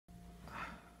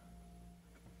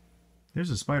There's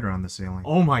a spider on the ceiling.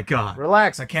 Oh my god.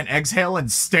 Relax, I can't exhale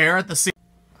and stare at the ceiling.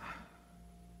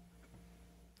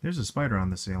 There's a spider on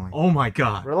the ceiling. Oh my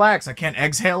god. Relax, I can't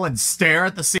exhale and stare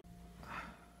at the ceiling.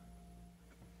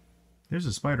 There's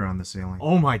a spider on the ceiling.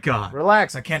 Oh my god.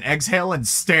 Relax, I can't exhale and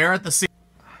stare at the ceiling.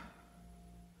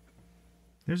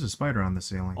 There's a spider on the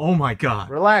ceiling. Oh my god.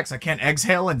 Relax, I can't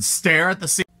exhale and stare at the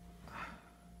ceiling.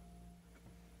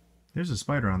 There's a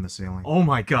spider on the ceiling. Oh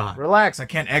my god. Relax, I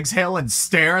can't exhale and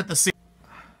stare at the ceiling.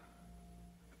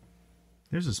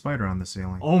 There's a spider on the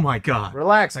ceiling. Oh my god.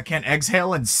 Relax, I can't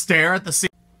exhale and stare at the ceiling.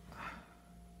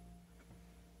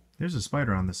 There's a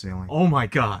spider on the ceiling. Oh my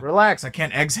god. Relax, I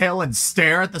can't exhale and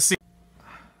stare at the ceiling.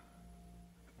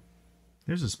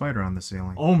 There's a spider on the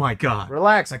ceiling. Oh my god.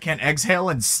 Relax, I can't exhale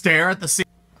and stare at the ceiling.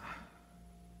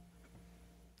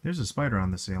 There's a spider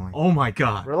on the ceiling. Oh my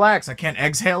god. Relax, I can't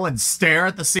exhale and stare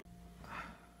at the ceiling.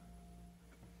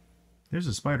 There's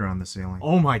a spider on the ceiling.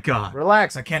 Oh my god.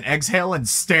 Relax, I can't exhale and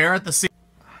stare at the ceiling.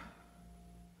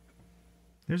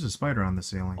 There's a spider on the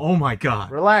ceiling. Oh my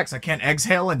god. Relax, I can't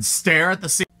exhale and stare at the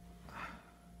ceiling.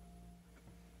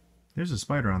 There's a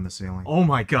spider on the ceiling. Oh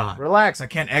my god. Relax, I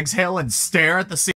can't exhale and stare at the ceiling.